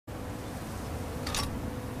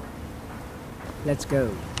Let's go.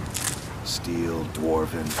 Steel,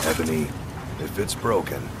 dwarven, ebony. If it's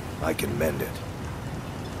broken, I can mend it.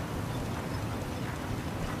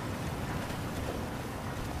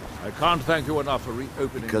 I can't thank you enough for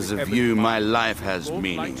reopening. Because of you, my life has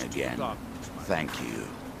meaning again. Thank you.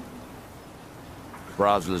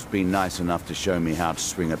 Brasla's been nice enough to show me how to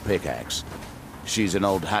swing a pickaxe. She's an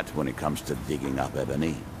old hat when it comes to digging up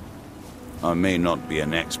ebony. I may not be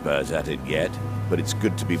an expert at it yet, but it's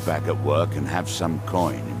good to be back at work and have some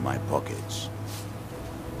coin in my pockets.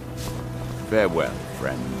 Farewell,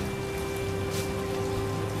 friend.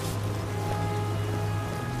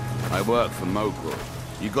 I work for Mogul.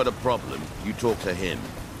 You got a problem, you talk to him.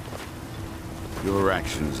 Your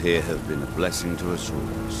actions here have been a blessing to us all,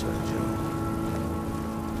 Sergio.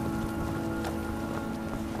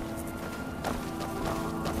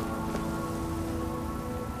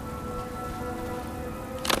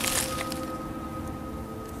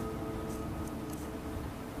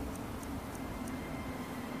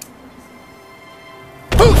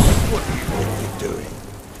 What do you think you're doing?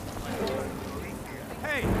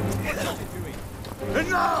 Hey! What are you doing?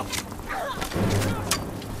 Enough!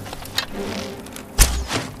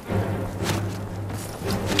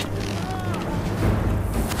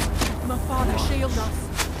 My father, shield us.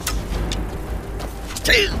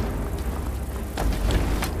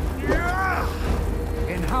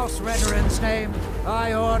 In House Redoran's name,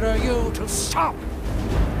 I order you to stop!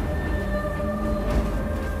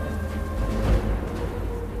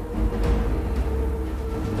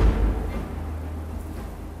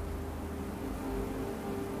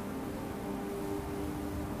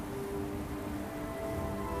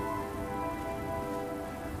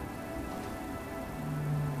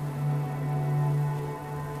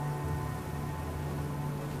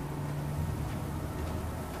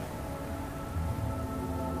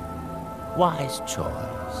 Wise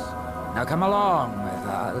choice. Now come along with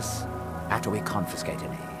us. After we confiscate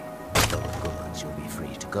any stolen goods, you'll be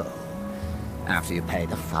free to go. After you pay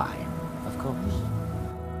the fine, of course.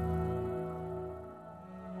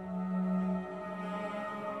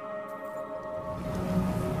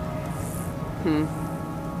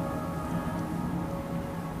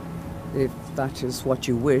 If that is what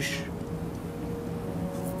you wish.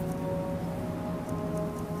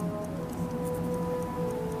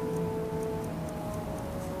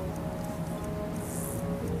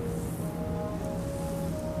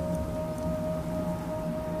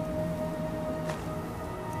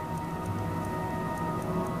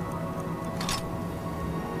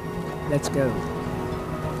 Let's go.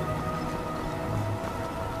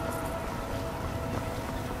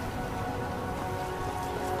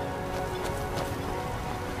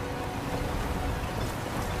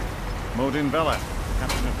 Modin Vela,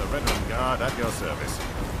 Captain of the Redoran Guard, at your service.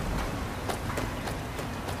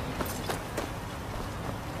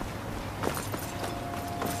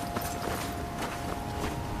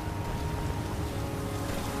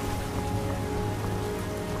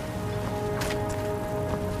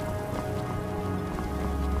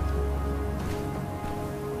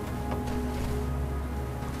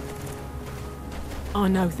 I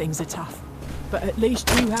know things are tough, but at least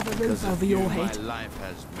you have a roof over your head. My life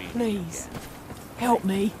has meaning Please, again. help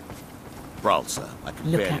me. Bralsa, I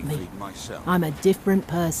can Look barely at me. feed myself. I'm a different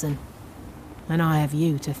person, and I have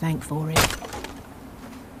you to thank for it.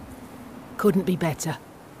 Couldn't be better.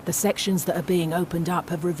 The sections that are being opened up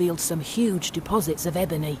have revealed some huge deposits of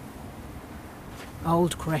ebony.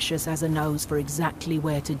 Old Cretius has a nose for exactly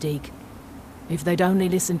where to dig. If they'd only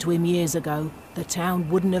listened to him years ago, the town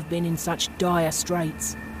wouldn't have been in such dire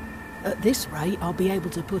straits. At this rate, I'll be able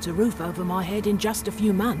to put a roof over my head in just a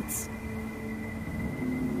few months.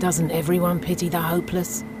 Doesn't everyone pity the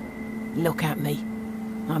hopeless? Look at me.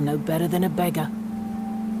 I'm no better than a beggar.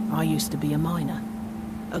 I used to be a miner.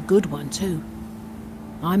 A good one, too.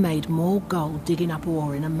 I made more gold digging up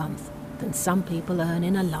ore in a month than some people earn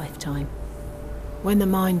in a lifetime. When the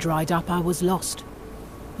mine dried up, I was lost.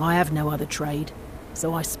 I have no other trade,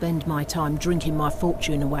 so I spend my time drinking my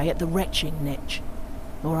fortune away at the retching niche.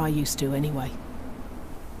 Or I used to, anyway.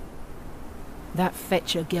 That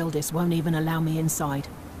fetcher Geldis won't even allow me inside.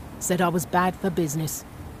 Said I was bad for business.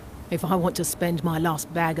 If I want to spend my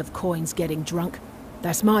last bag of coins getting drunk,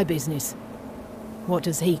 that's my business. What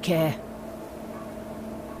does he care?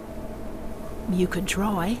 You can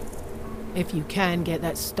try. If you can get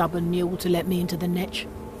that stubborn mule to let me into the niche,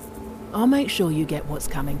 I'll make sure you get what's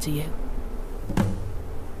coming to you.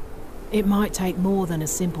 It might take more than a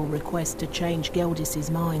simple request to change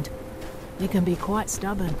Geldis's mind. He can be quite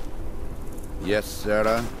stubborn. Yes,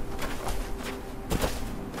 Sarah?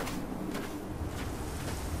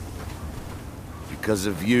 Because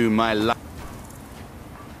of you, my life...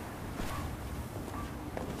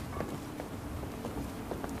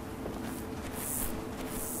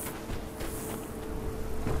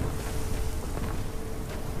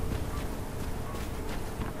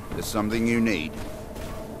 There's something you need?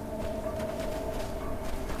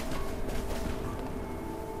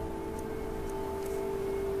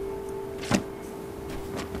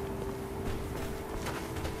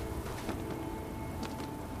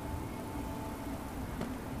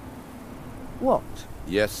 What?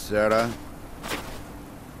 Yes, Sarah?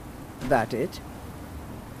 That it?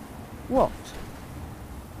 What?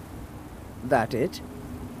 That it?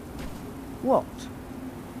 What?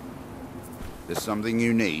 There's something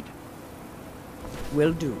you need?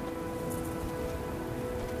 Will do.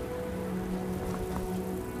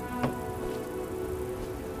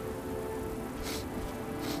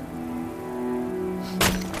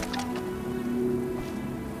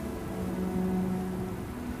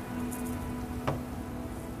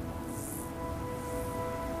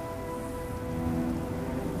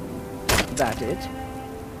 That it?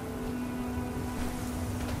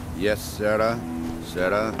 Yes, Sarah?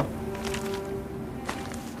 Sarah?